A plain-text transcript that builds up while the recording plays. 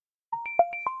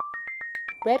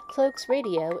Red Cloaks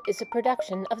Radio is a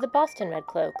production of the Boston Red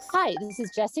Cloaks. Hi, this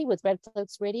is Jessie with Red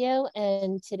Cloaks Radio,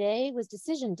 and today was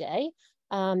Decision Day.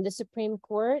 The Supreme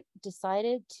Court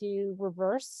decided to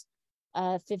reverse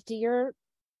a 50-year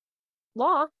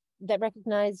law that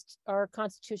recognized our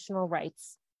constitutional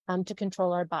rights to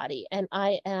control our body. And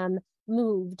I am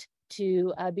moved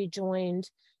to be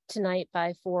joined tonight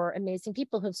by four amazing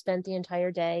people who've spent the entire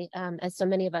day, as so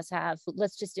many of us have.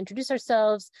 Let's just introduce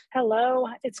ourselves. Hello,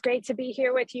 it's great to be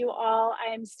here with you all.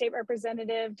 I'm State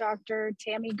Representative Dr.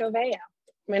 Tammy Govea.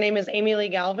 My name is Amy Lee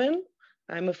Galvin.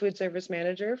 I'm a food service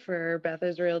manager for Beth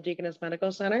Israel Deaconess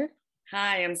Medical Center.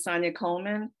 Hi, I'm Sonia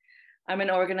Coleman. I'm an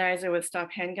organizer with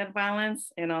Stop Handgun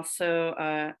Violence and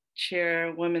also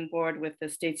chair women board with the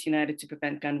States United to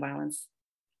Prevent Gun Violence.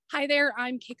 Hi there,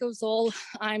 I'm Keiko Zoll.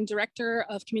 I'm Director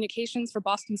of Communications for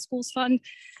Boston Schools Fund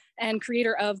and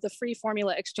creator of the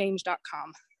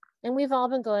freeformulaexchange.com. And we've all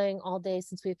been going all day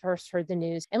since we first heard the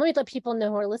news. And let me let people know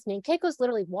who are listening. Keiko's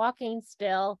literally walking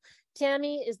still.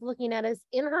 Tammy is looking at us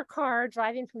in her car,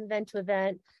 driving from event to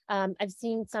event. I've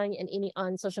seen Sonia and Amy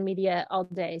on social media all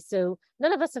day. So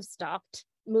none of us have stopped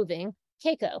moving.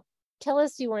 Keiko, tell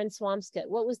us, you were in Swampscott.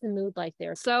 What was the mood like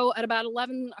there? So at about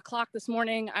 11 o'clock this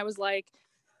morning, I was like,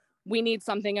 we need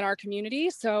something in our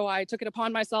community. So I took it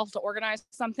upon myself to organize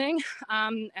something.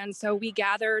 And so we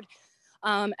gathered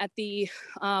at the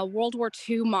World War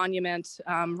II monument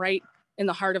right in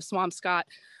the heart of Swampscott,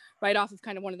 right off of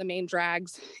kind of one of the main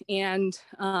drags, and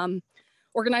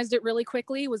organized it really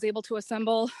quickly, was able to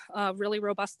assemble a really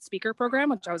robust speaker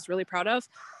program, which I was really proud of.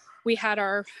 We had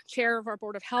our chair of our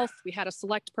Board of Health, we had a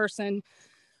select person,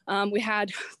 we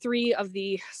had 3 of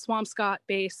the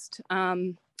Swampscott-based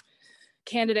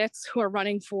candidates who are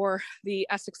running for the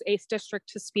Essex 8th District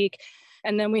to speak.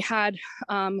 And then we had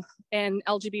an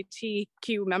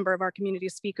LGBTQ member of our community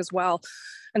speak as well.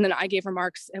 And then I gave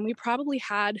remarks, and we probably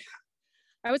had,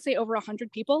 I would say, over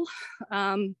 100 people.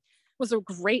 It was a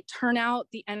great turnout.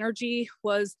 The energy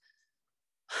was,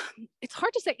 it's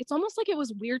hard to say. It's almost like it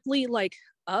was weirdly like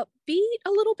upbeat a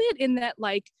little bit, in that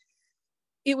like,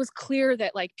 it was clear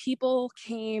that like people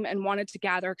came and wanted to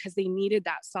gather because they needed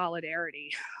that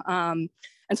solidarity. And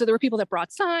so there were people that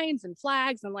brought signs and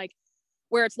flags, and like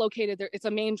where it's located there, it's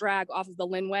a main drag off of the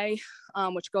Linway,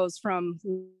 which goes from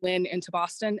Lynn into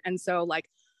Boston. And so like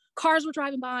cars were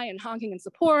driving by and honking in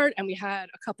support. And we had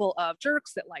a couple of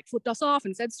jerks that like flipped us off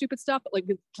and said stupid stuff, but like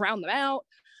we drowned them out.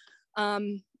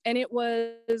 And it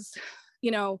was,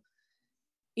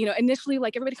 initially,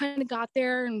 like everybody kind of got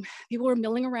there and people were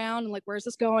milling around and like, where's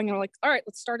this going? And we're like, all right,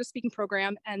 let's start a speaking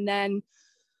program. And then,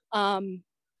 the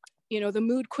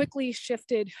mood quickly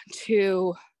shifted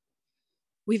to,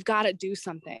 we've got to do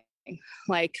something.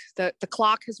 Like the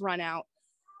clock has run out,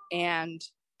 and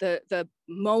the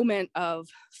moment of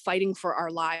fighting for our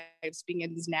lives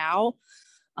begins now.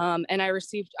 And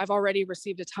I've already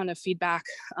received a ton of feedback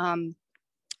from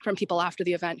people after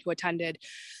the event who attended.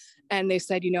 And they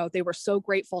said, they were so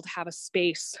grateful to have a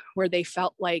space where they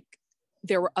felt like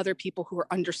there were other people who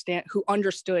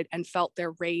understood and felt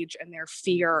their rage and their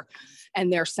fear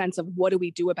and their sense of what do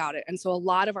we do about it. And so a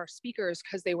lot of our speakers,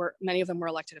 because many of them were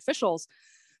elected officials,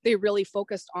 they really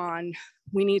focused on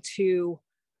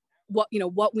what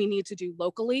we need to do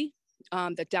locally,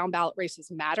 that down ballot races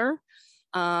matter.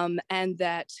 And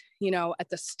that, at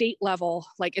the state level,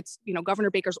 like it's,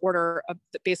 Governor Baker's order of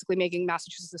basically making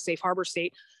Massachusetts a safe harbor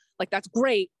state. Like, that's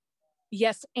great.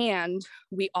 Yes. And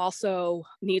we also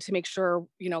need to make sure,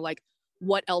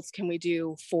 what else can we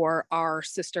do for our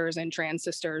sisters and trans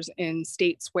sisters in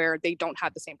states where they don't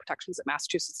have the same protections that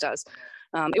Massachusetts does.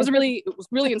 It was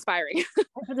really inspiring.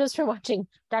 For those who are watching,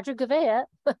 Dr. Govea,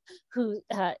 who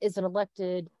is an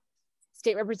elected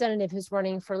state representative who's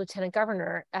running for lieutenant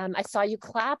governor. I saw you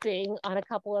clapping on a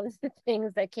couple of the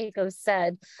things that Keiko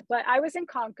said. But I was in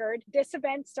Concord. This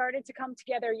event started to come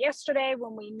together yesterday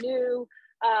when we knew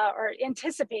or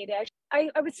anticipated.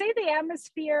 I would say the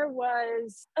atmosphere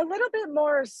was a little bit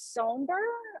more somber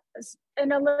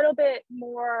and a little bit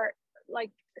more like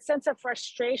a sense of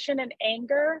frustration and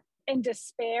anger and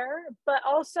despair, but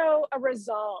also a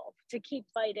resolve to keep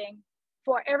fighting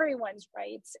for everyone's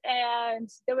rights. And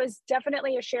there was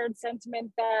definitely a shared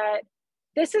sentiment that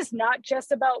this is not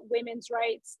just about women's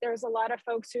rights. There's a lot of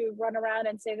folks who run around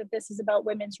and say that this is about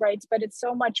women's rights, but it's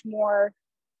so much more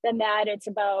than that. It's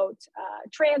about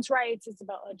trans rights, it's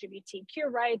about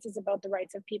LGBTQ rights, it's about the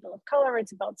rights of people of color,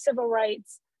 it's about civil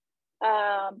rights.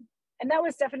 And that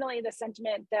was definitely the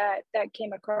sentiment that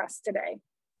came across today.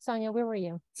 Sonia, where were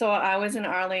you? So I was in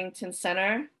Arlington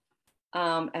Center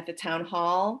at the town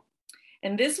hall.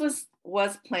 And this was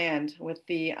was planned with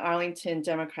the Arlington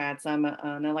Democrats. I'm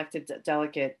an elected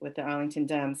delegate with the Arlington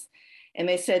Dems. And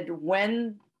they said,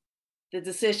 when the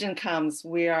decision comes,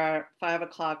 we are 5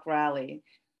 o'clock rally.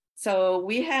 So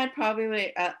we had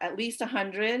probably at least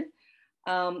 100.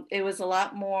 It was a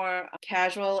lot more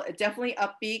casual, definitely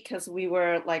upbeat, because we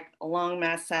were like along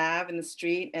Mass Ave in the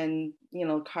street, and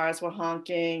cars were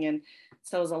honking, and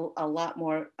so it was a lot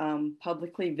more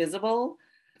publicly visible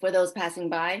for those passing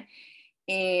by.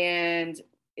 And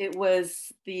it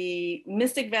was the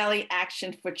Mystic Valley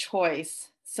Action for Choice.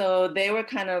 So they were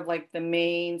kind of like the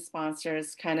main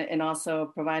sponsors, and also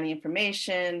providing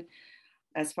information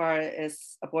as far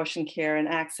as abortion care and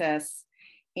access.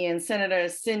 And Senator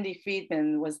Cindy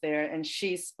Friedman was there, and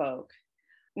she spoke,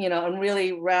 and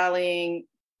really rallying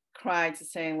cry to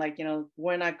saying, like,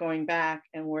 we're not going back,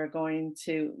 and we're going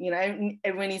to,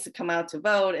 everyone needs to come out to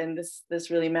vote, and this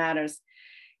really matters.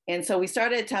 And so we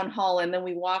started at Town Hall, and then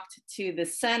we walked to the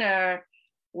center,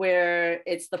 where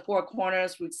it's the Four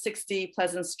Corners, Route 60,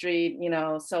 Pleasant Street,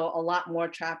 so a lot more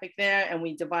traffic there. And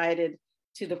we divided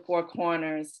to the Four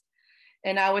Corners.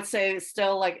 And I would say it's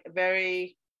still like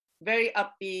very, very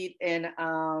upbeat. And,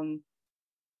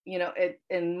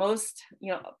 and most,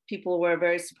 people were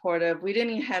very supportive.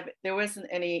 There wasn't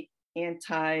any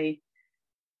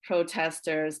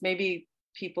anti-protesters, maybe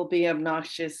people being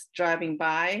obnoxious driving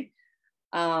by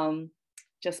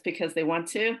just because they want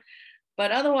to.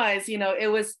 But otherwise,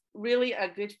 it was really a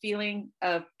good feeling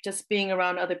of just being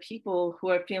around other people who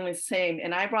are feeling the same.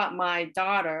 And I brought my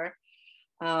daughter,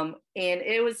 and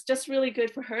it was just really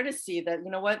good for her to see that,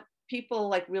 people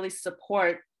like really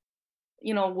support,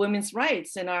 women's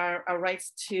rights and our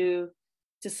rights to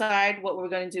decide what we're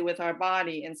going to do with our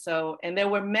body. And there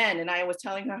were men, and I was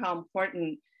telling her how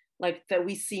important, like, that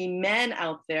we see men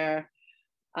out there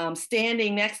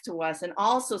standing next to us, and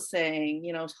also saying,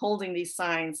 holding these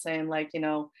signs saying, like,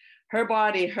 her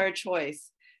body, her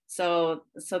choice. So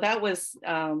that was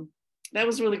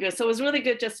really good. So it was really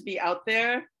good just to be out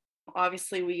there.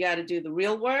 Obviously, we got to do the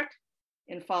real work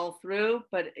and follow through,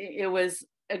 but it was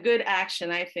a good action,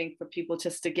 I think, for people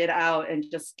just to get out and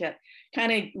just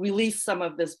kind of release some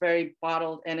of this very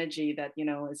bottled energy that,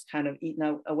 is kind of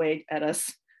eating away at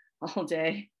us all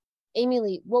day. Amy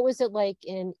Lee, what was it like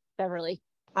in Beverly?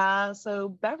 So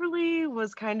Beverly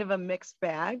was kind of a mixed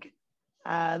bag.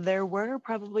 There were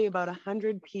probably about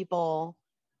 100 people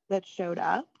that showed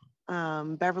up.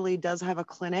 Beverly does have a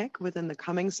clinic within the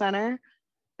Cummings Center,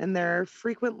 and there are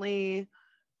frequently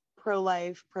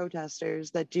pro-life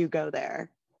protesters that do go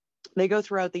there. They go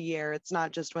throughout the year. It's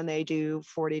not just when they do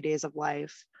 40 Days of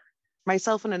Life.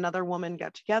 Myself and another woman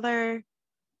got together,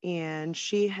 and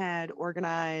she had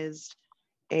organized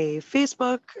a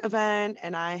Facebook event,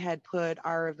 and I had put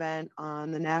our event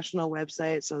on the national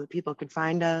website so that people could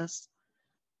find us.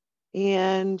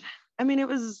 And I mean, it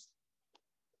was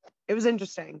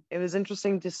interesting. It was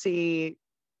interesting to see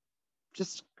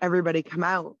just everybody come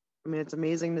out. I mean, it's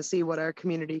amazing to see what our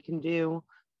community can do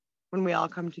when we all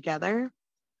come together.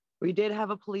 We did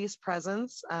have a police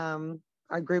presence.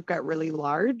 Our group got really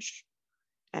large,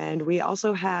 and we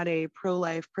also had a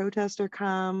pro-life protester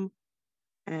come,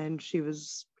 and she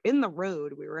was in the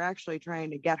road. We were actually trying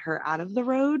to get her out of the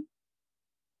road.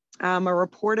 A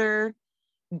reporter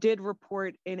did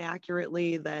report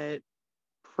inaccurately that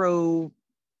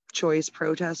pro-choice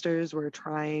protesters were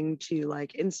trying to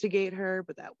like instigate her,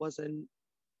 but that wasn't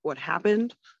what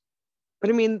happened. But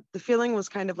I mean, the feeling was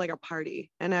kind of like a party.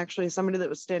 And actually somebody that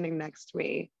was standing next to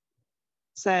me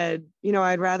said,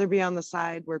 I'd rather be on the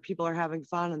side where people are having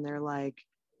fun and they're like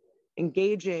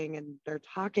engaging and they're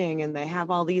talking and they have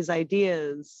all these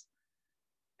ideas.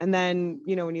 And then,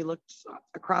 when you looked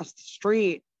across the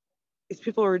street, these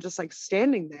people were just like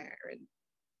standing there. And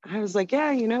I was like,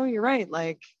 yeah, you're right.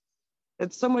 Like,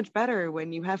 it's so much better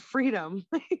when you have freedom.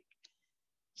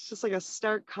 It's just like a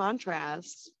stark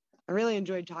contrast. I really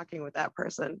enjoyed talking with that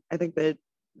person. I think that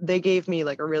they gave me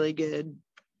like a really good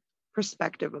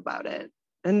perspective about it.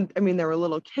 And I mean, there were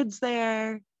little kids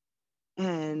there,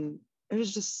 and it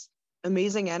was just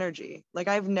amazing energy. Like,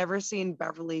 I've never seen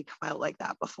Beverly come out like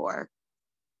that before.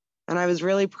 And I was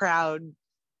really proud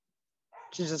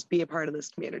to just be a part of this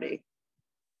community.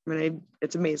 I mean,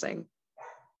 it's amazing.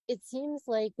 It seems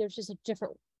like there's just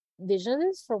different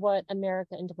visions for what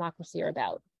America and democracy are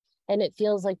about. And it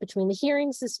feels like between the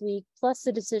hearings this week, plus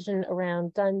the decision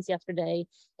around guns yesterday,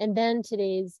 and then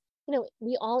today's,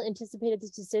 we all anticipated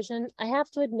this decision. I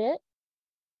have to admit,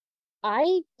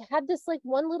 I had this like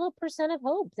 1% of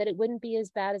hope that it wouldn't be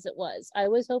as bad as it was. I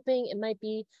was hoping it might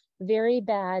be very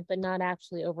bad, but not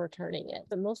actually overturning it.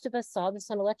 But most of us saw this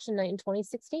on election night in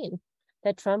 2016.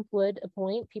 that Trump would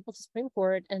appoint people to Supreme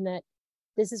Court and that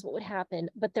this is what would happen.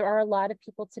 But there are a lot of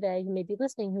people today who may be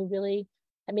listening who really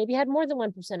maybe had more than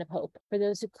 1% of hope. For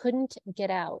those who couldn't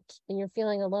get out and you're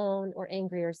feeling alone or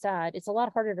angry or sad, it's a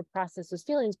lot harder to process those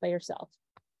feelings by yourself.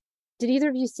 Did either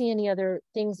of you see any other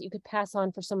things that you could pass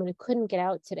on for someone who couldn't get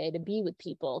out today to be with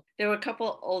people? There were a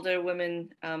couple older women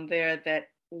there that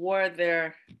wore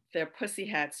their pussy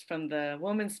hats from the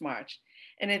Women's March.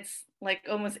 And it's like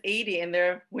almost 80 in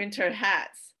their winter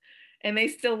hats. And they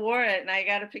still wore it. And I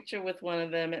got a picture with one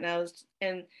of them. And I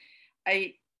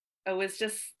was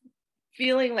just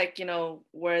feeling like, you know,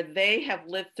 where they have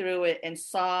lived through it and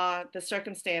saw the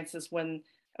circumstances when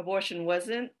abortion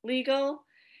wasn't legal.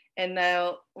 And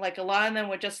now, like, a lot of them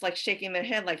were just like shaking their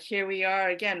head, like, here we are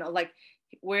again, like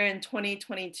we're in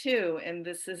 2022 and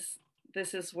this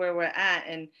is where we're at.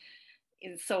 And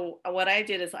so what I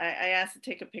did is I asked to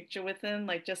take a picture with them,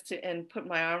 like and put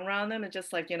my arm around them and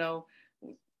just like, you know,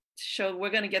 show we're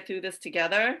going to get through this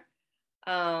together.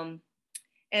 And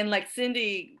like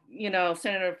Cindy, you know,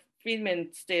 Senator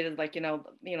Friedman stated, like, you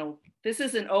know, this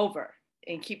isn't over,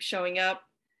 and keep showing up,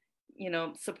 you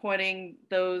know, supporting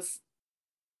those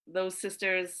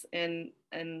sisters and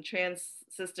trans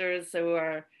sisters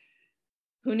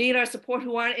who need our support,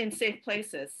 who aren't in safe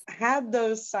places. I had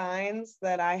those signs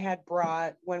that I had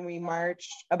brought when we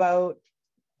marched about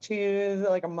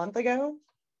like a month ago.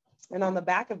 And on the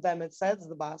back of them, it says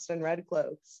the Boston Red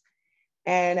Cloaks.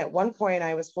 And at one point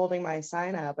I was holding my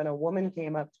sign up and a woman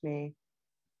came up to me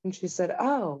and she said,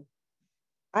 "Oh,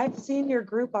 I've seen your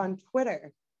group on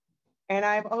Twitter and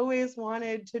I've always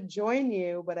wanted to join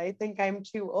you, but I think I'm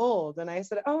too old." And I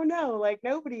said, "Oh no, like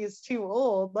nobody is too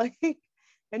old, like,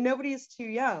 and nobody is too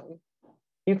young.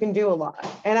 You can do a lot."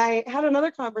 And I had another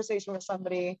conversation with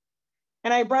somebody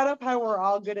and I brought up how we're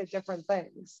all good at different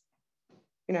things.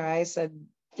 You know, I said,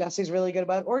 Jesse's really good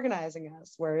about organizing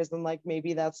us, whereas then like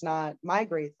maybe that's not my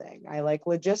great thing. I like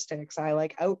logistics, I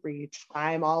like outreach.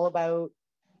 I'm all about,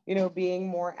 you know, being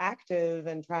more active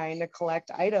and trying to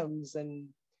collect items and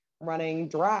running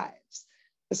drives.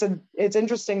 So it's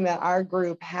interesting that our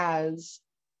group has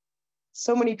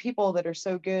so many people that are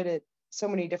so good at so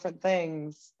many different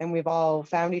things, and we've all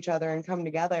found each other and come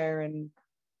together and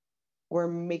we're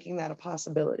making that a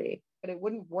possibility. But it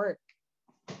wouldn't work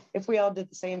if we all did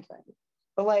the same thing.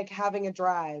 But like having a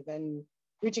drive and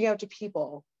reaching out to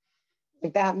people,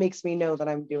 like that makes me know that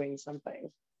I'm doing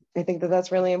something. I think that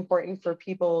that's really important for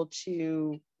people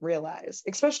to realize,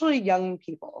 especially young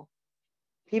people,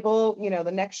 you know,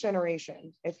 the next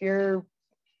generation. If you're,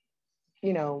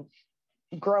 you know,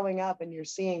 growing up and you're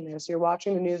seeing this, you're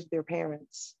watching the news with your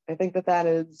parents, I think that that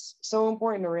is so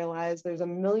important to realize there's a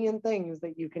million things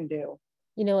that you can do.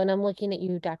 You know, and I'm looking at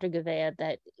you, Dr. Gouveia,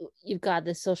 that you've got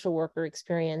this social worker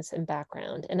experience and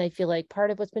background. And I feel like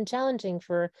part of what's been challenging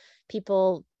for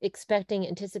people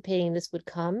anticipating this would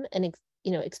come and,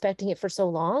 you know, expecting it for so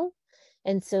long.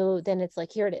 And so then it's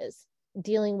like, here it is,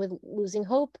 dealing with losing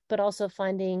hope, but also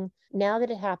finding now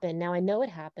that it happened, now I know it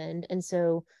happened. And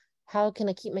so how can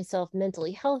I keep myself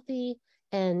mentally healthy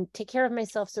and take care of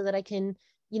myself so that I can,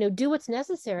 you know, do what's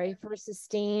necessary for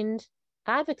sustained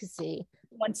advocacy.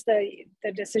 Once the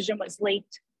decision was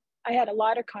leaked, I had a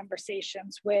lot of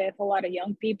conversations with a lot of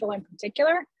young people in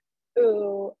particular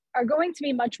who are going to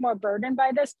be much more burdened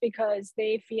by this because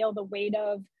they feel the weight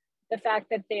of the fact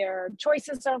that their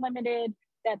choices are limited,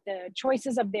 that the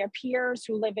choices of their peers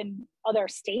who live in other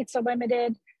states are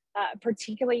limited,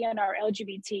 particularly in our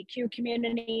LGBTQ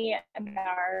community and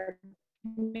our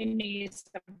communities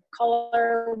of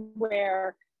color,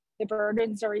 where the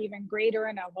burdens are even greater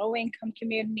in our low-income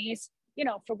communities, you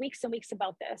know, for weeks and weeks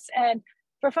about this. And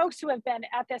for folks who have been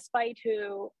at this fight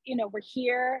who, you know, were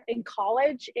here in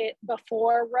college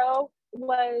before Roe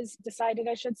was decided,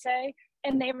 I should say,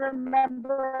 and they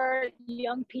remember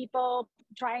young people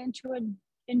trying to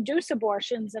induce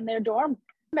abortions in their dorm.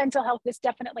 Mental health, this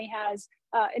definitely has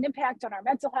an impact on our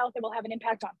mental health. It will have an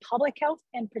impact on public health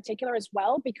in particular as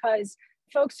well, because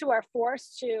folks who are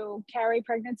forced to carry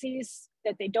pregnancies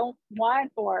that they don't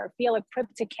want or feel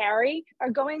equipped to carry are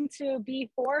going to be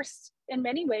forced in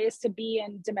many ways to be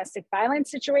in domestic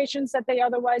violence situations that they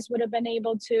otherwise would have been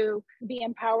able to be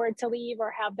empowered to leave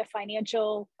or have the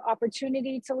financial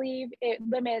opportunity to leave. It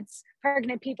limits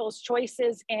pregnant people's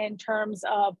choices in terms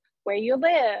of where you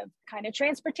live, kind of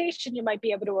transportation you might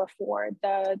be able to afford,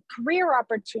 the career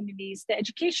opportunities, the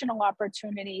educational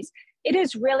opportunities. It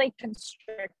is really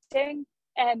constricting.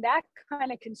 And that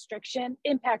kind of constriction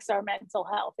impacts our mental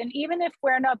health. And even if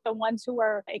we're not the ones who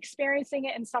are experiencing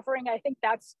it and suffering, I think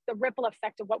that's the ripple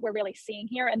effect of what we're really seeing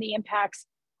here and the impacts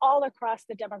all across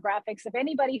the demographics of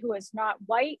anybody who is not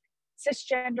white,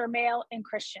 cisgender male and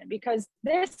Christian, because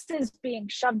this is being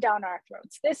shoved down our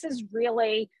throats. This is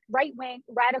really right-wing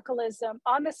radicalism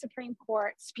on the Supreme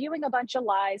Court, spewing a bunch of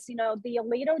lies. You know, the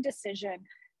Alito decision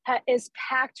is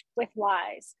packed with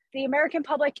lies. The American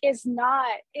public is not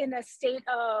in a state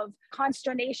of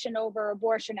consternation over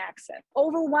abortion access.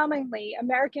 Overwhelmingly,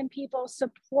 American people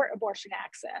support abortion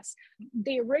access.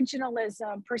 The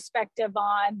originalism perspective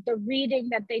on the reading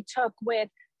that they took with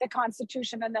the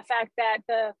Constitution and the fact that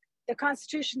the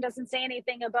Constitution doesn't say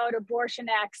anything about abortion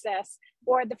access,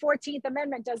 or the 14th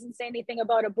Amendment doesn't say anything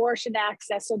about abortion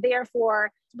access. So therefore,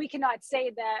 we cannot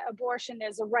say that abortion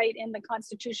is a right in the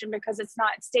Constitution because it's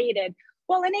not stated.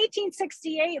 Well, in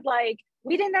 1868, like,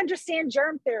 we didn't understand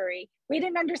germ theory. We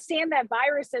didn't understand that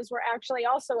viruses were actually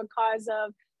also a cause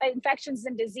of infections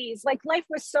and disease. Like, life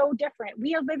was so different.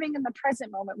 We are living in the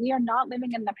present moment. We are not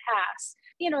living in the past.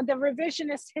 You know, the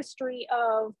revisionist history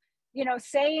of, you know,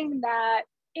 saying that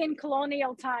in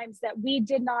colonial times that we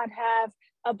did not have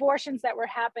abortions that were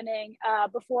happening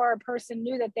before a person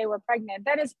knew that they were pregnant.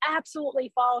 That is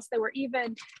absolutely false. There were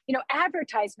even, you know,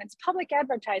 advertisements, public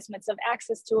advertisements of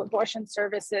access to abortion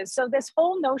services. So this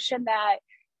whole notion that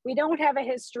we don't have a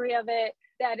history of it,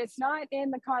 that it's not in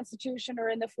the Constitution or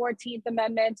in the 14th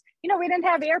Amendment. You know, we didn't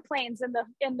have airplanes in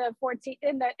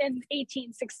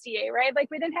 1868, right?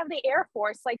 Like, we didn't have the Air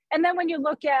Force. Like, and then when you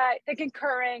look at the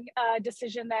concurring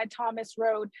decision that Thomas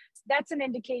wrote, that's an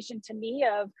indication to me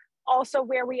of also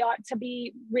where we ought to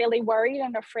be really worried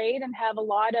and afraid and have a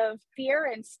lot of fear,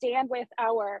 and stand with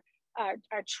our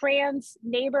trans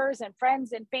neighbors and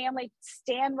friends and family,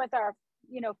 stand with our,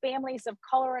 you know, families of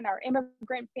color and our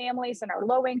immigrant families and our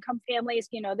low income families.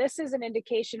 You know, this is an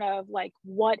indication of like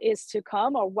what is to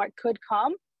come or what could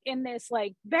come in this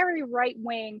like very right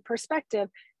wing perspective.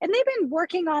 And they've been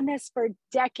working on this for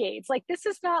decades. Like, this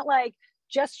is not like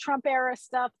just Trump era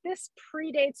stuff. This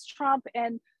predates Trump.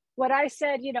 And what I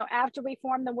said, you know, after we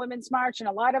formed the Women's March, and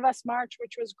a lot of us marched,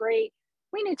 which was great,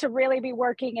 we need to really be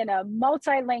working in a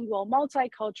multilingual,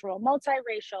 multicultural,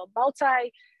 multiracial,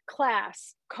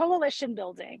 multi-class coalition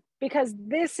building, because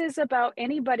this is about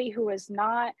anybody who is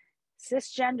not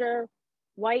cisgender,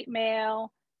 white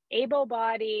male,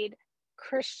 able-bodied,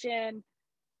 Christian.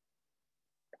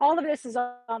 All of this is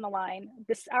on the line.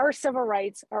 Our civil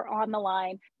rights are on the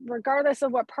line, regardless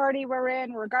of what party we're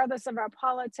in, regardless of our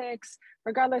politics,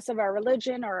 regardless of our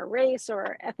religion or our race or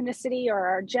our ethnicity or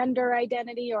our gender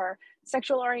identity or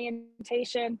sexual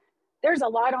orientation. There's a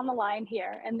lot on the line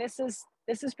here. And this is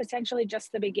potentially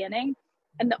just the beginning.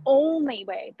 And the only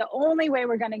way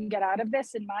we're going to get out of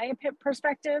this, in my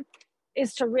perspective,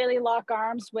 is to really lock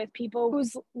arms with people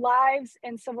whose lives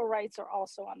and civil rights are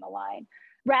also on the line.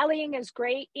 Rallying is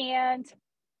great, and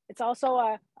it's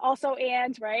also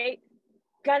right?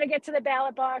 Got to get to the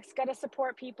ballot box, got to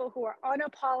support people who are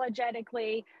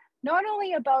unapologetically not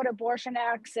only about abortion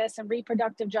access and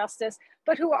reproductive justice,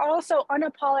 but who are also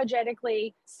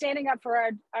unapologetically standing up for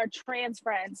our trans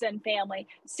friends and family,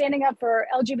 standing up for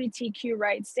LGBTQ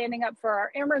rights, standing up for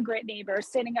our immigrant neighbors,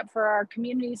 standing up for our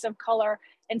communities of color,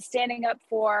 and standing up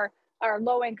for our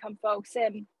low-income folks.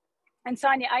 And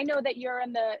Sonia, I know that you're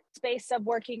in the space of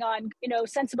working on, you know,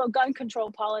 sensible gun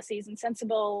control policies and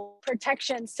sensible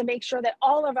protections to make sure that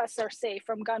all of us are safe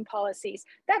from gun policies.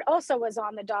 That also was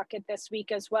on the docket this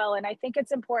week as well. And I think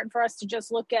it's important for us to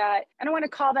just look at, I don't want to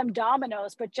call them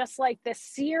dominoes, but just like the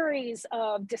series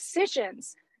of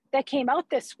decisions that came out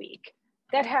this week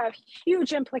that have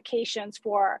huge implications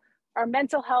for our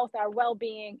mental health, our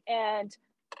well-being, and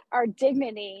our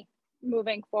dignity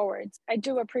moving forward. I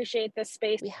do appreciate this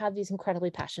space. We have these incredibly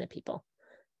passionate people.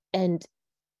 And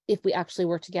if we actually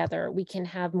work together, we can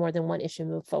have more than one issue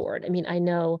move forward. I mean, I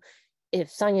know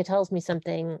if Sonia tells me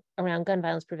something around gun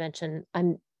violence prevention,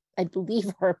 I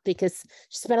believe her because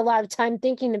she spent a lot of time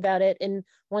thinking about it and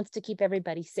wants to keep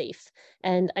everybody safe.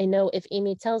 And I know if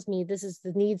Amy tells me this is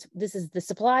the needs, this is the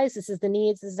supplies, this is the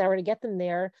needs, this is how to get them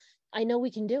there, I know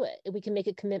we can do it. We can make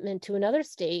a commitment to another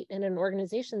state and an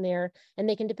organization there, and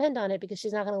they can depend on it because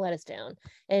she's not going to let us down.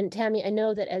 And Tammy, I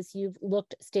know that as you've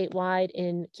looked statewide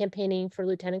in campaigning for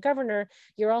lieutenant governor,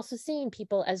 you're also seeing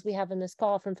people, as we have in this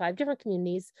call, from 5 different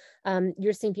communities.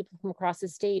 You're seeing people from across the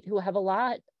state who have a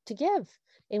lot to give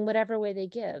in whatever way they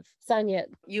give. Sonia.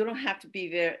 You don't have to be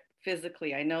there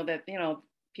physically. I know that,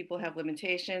 people have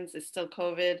limitations. It's still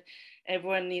COVID.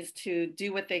 Everyone needs to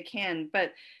do what they can,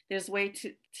 but there's a way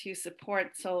to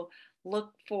support. So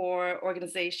look for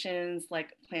organizations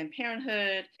like Planned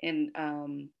Parenthood,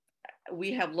 and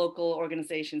we have local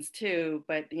organizations too,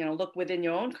 but look within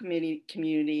your own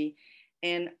community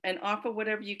and offer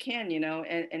whatever you can,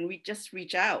 and we just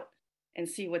reach out. and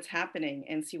see what's happening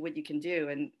and see what you can do.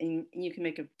 And you can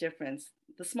make a difference.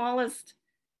 The smallest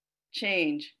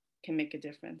change can make a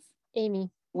difference. Amy.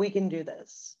 We can do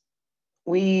this.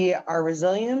 We are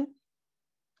resilient,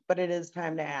 but it is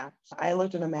time to act. I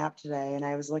looked at a map today and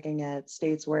I was looking at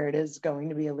states where it is going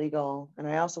to be illegal. And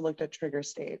I also looked at trigger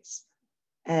states.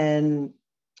 And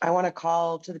I want to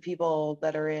call to the people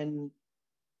that are in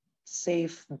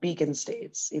safe beacon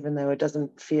states, even though I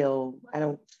don't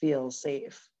feel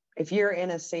safe. If you're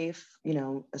in a safe,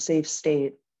 a safe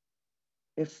state,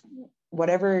 if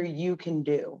whatever you can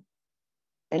do,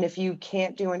 and if you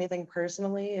can't do anything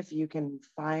personally, if you can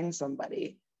find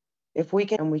somebody, if we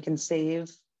can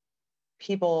save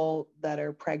people that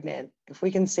are pregnant, if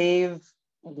we can save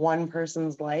one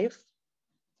person's life,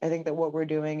 I think that what we're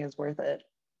doing is worth it.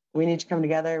 We need to come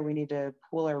together. We need to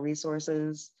pool our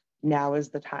resources. Now is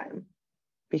the time,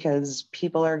 because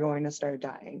people are going to start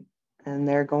dying, and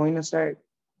they're going to start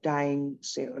dying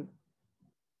soon.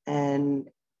 And,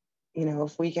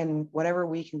 if we can, whatever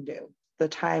we can do, the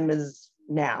time is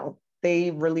now.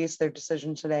 They released their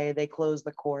decision today. They closed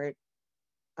the court.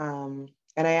 And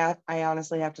I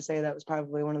honestly have to say that was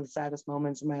probably one of the saddest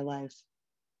moments in my life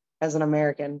as an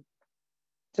American,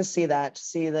 to see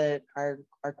that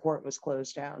our court was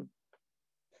closed down.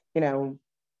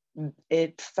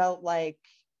 It felt like,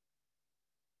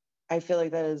 I feel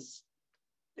like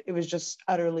it was just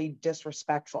utterly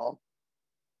disrespectful.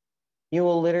 You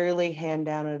will literally hand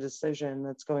down a decision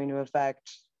that's going to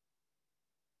affect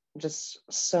just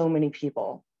so many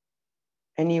people,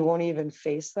 and you won't even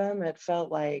face them. It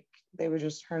felt like they were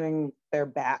just turning their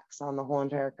backs on the whole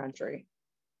entire country.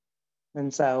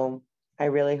 And so I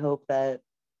really hope that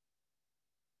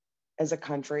as a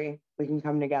country, we can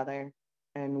come together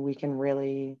and we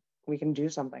can do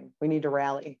something. We need to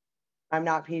rally. I'm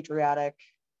not patriotic,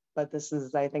 but this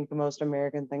is, I think, the most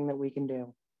American thing that we can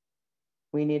do.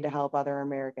 We need to help other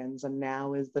Americans, and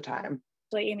now is the time.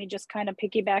 So Amy, just kind of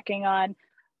piggybacking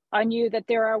on you, that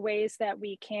there are ways that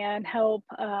we can help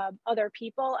other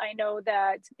people. I know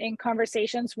that in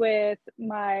conversations with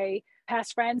my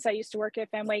past friends, I used to work at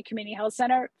Fenway Community Health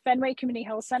Center. Fenway Community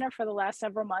Health Center for the last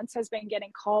several months has been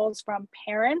getting calls from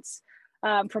parents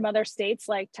from other states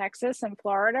like Texas and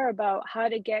Florida about how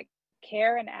to get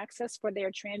care and access for their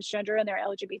transgender and their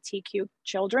LGBTQ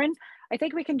children. I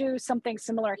think we can do something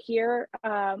similar here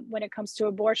when it comes to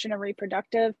abortion and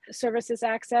reproductive services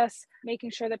access,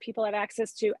 making sure that people have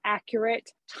access to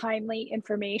accurate, timely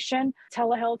information,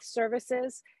 telehealth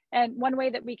services. And one way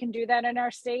that we can do that in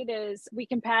our state is we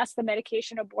can pass the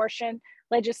medication abortion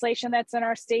legislation that's in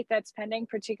our state that's pending,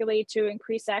 particularly to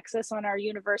increase access on our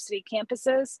university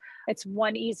campuses. It's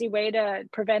one easy way to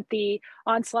prevent the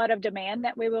onslaught of demand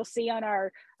that we will see on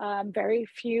our very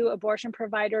few abortion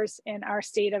providers in our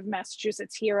state of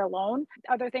Massachusetts here alone.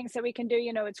 Other things that we can do,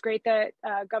 it's great that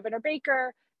Governor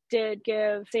Baker did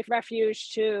give safe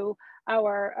refuge to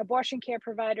our abortion care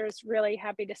providers. Really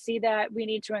happy to see that. We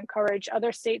need to encourage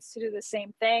other states to do the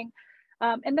same thing.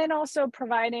 And then also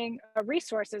providing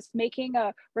resources, making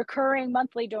a recurring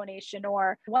monthly donation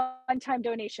or one-time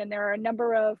donation. There are a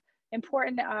number of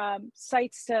important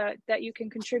sites that you can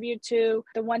contribute to.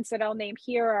 The ones that I'll name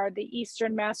here are the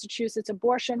Eastern Massachusetts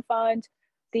Abortion Fund,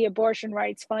 the Abortion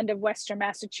Rights Fund of Western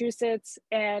Massachusetts,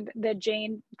 and the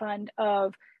Jane Fund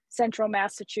of Central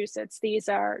Massachusetts. These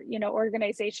are,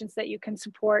 organizations that you can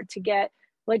support to get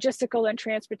logistical and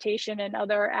transportation and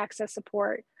other access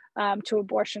support to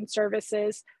abortion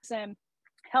services, and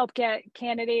help get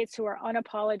candidates who are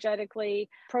unapologetically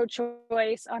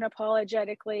pro-choice,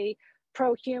 unapologetically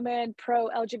pro-human,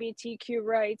 pro-LGBTQ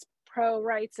rights,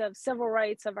 pro-rights of civil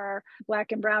rights of our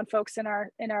Black and Brown folks in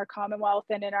our Commonwealth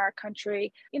and in our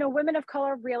country. Women of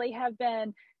color really have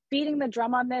been beating the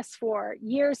drum on this for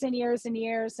years and years and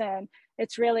years. And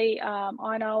it's really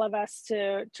on all of us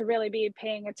to really be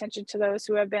paying attention to those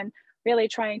who have been really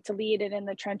trying to lead it in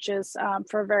the trenches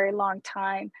for a very long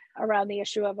time around the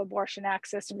issue of abortion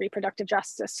access and reproductive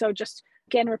justice. So just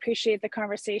again, we appreciate the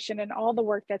conversation and all the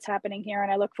work that's happening here.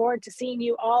 And I look forward to seeing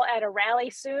you all at a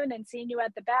rally soon, and seeing you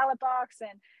at the ballot box,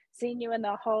 and seeing you in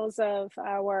the halls of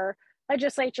our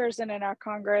legislatures and in our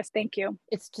Congress. Thank you.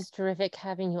 It's just terrific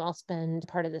having you all spend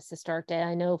part of this historic day.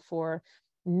 I know for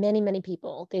many, many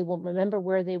people, they will remember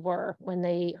where they were when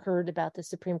they heard about the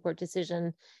Supreme Court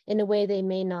decision. In a way, they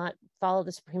may not follow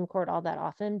the Supreme Court all that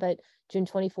often, but June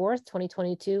 24th,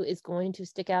 2022 is going to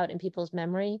stick out in people's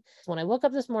memory. When I woke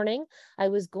up this morning, I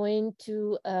was going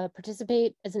to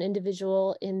participate as an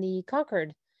individual in the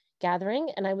Concord gathering.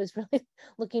 And I was really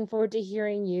looking forward to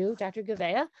hearing you, Dr.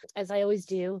 Gouveia, as I always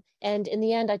do. And in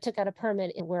the end, I took out a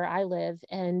permit where I live,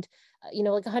 and,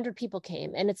 like 100 people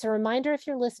came. And it's a reminder, if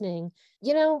you're listening,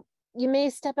 you may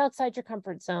step outside your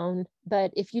comfort zone,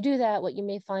 but if you do that, what you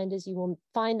may find is you will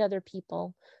find other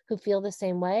people who feel the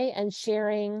same way, and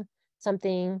sharing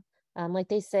something, like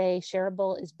they say,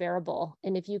 shareable is bearable.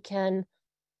 And if you can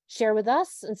share with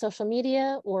us on social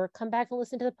media or come back and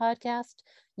listen to the podcast,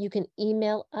 you can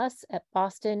email us at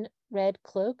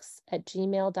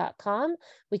bostonredcloaks@gmail.com.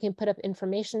 We can put up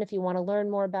information if you want to learn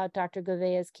more about Dr.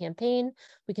 Gouveia's campaign.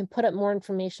 We can put up more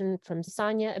information from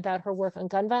Sonia about her work on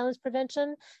gun violence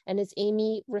prevention. And as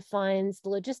Amy refines the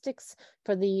logistics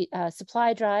for the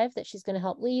supply drive that she's going to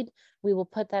help lead, we will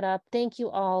put that up. Thank you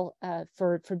all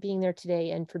for being there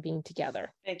today and for being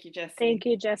together. Thank you, Jessie. Thank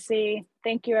you, Jessie.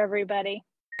 Thank you, everybody.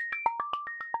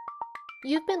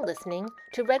 You've been listening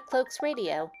to Red Cloaks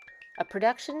Radio, a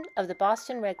production of the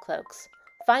Boston Red Cloaks.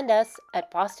 Find us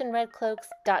at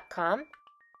bostonredcloaks.com